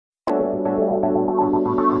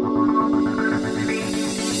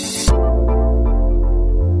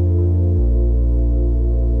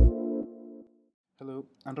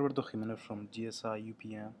I'm Roberto Jimenez from GSI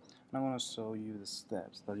UPM, and I'm going to show you the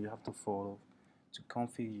steps that you have to follow to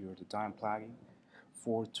configure the DIME plugin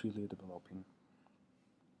for twilio developing.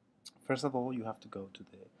 First of all, you have to go to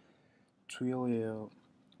the twilio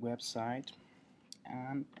website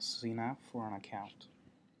and sign up for an account.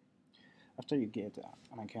 After you get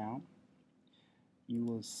an account, you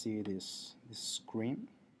will see this screen,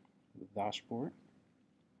 the dashboard,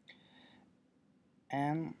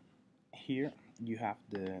 and here you have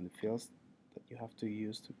the fields that you have to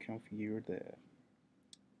use to configure the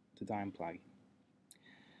DIME plugin.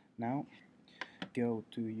 Now go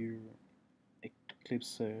to your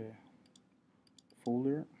Eclipse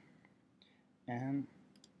folder and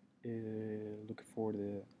look for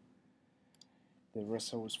the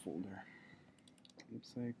resource folder.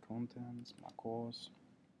 Eclipse contents, macOS,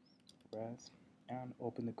 REST, and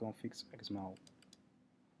open the configs XML.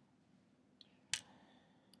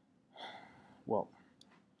 Well,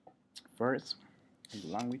 first, in the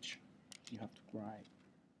language, you have to write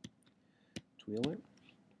twilio,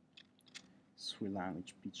 Sri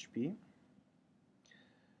language PHP,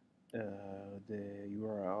 the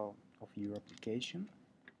URL of your application,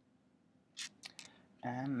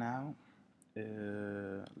 and now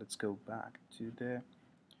let's go back to the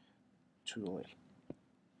twilio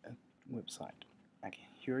website. Okay,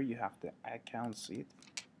 here you have the account seed.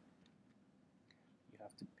 You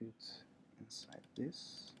have to put inside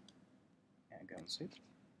this account seed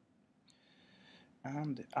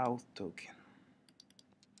and the auth token,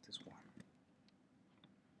 this one,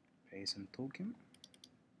 paste and token.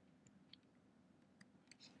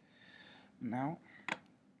 Now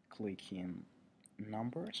click in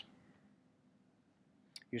numbers.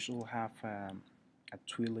 You should have a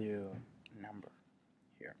twilio number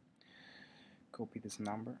here. Copy this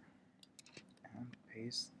number and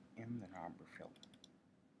paste in the number field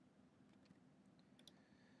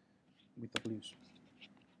with the blues.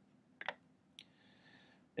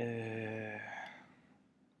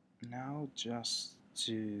 Now just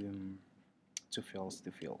two fields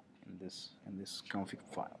to fill in this config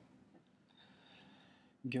file.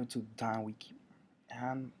 Go to DIME wiki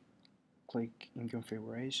and click in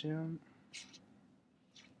configuration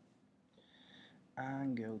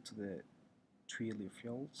and go to the twilio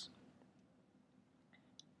fields.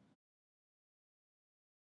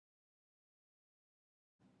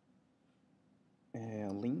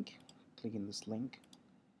 Link, click in this link.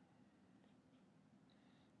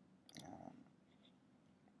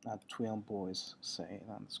 At twilio boys say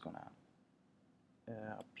that it's gonna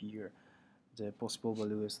appear the possible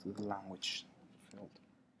values to the language field.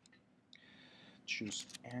 Choose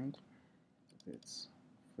end, it's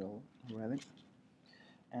filled already,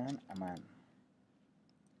 and amen.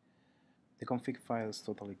 The config file is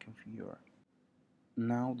totally configured.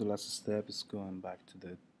 Now the last step is going back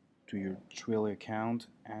to your twilio account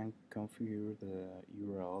and configure the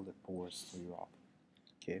URL that powers to your app.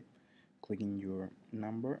 Okay, click in your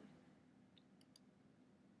number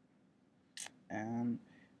and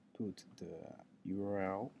put the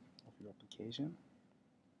URL of your application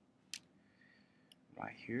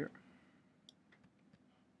right here,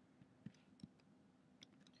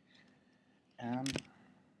 and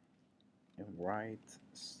write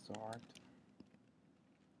start.php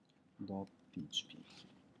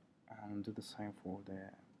and do the same for the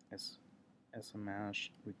SMS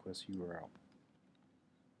request URL.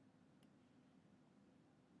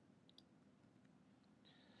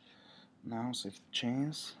 Now save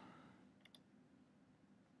change.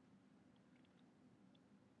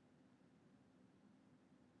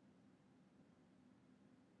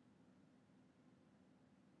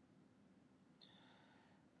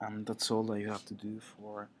 And that's all that you have to do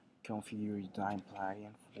for configure your DIME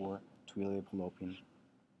plugin for twilio developing.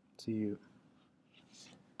 See you.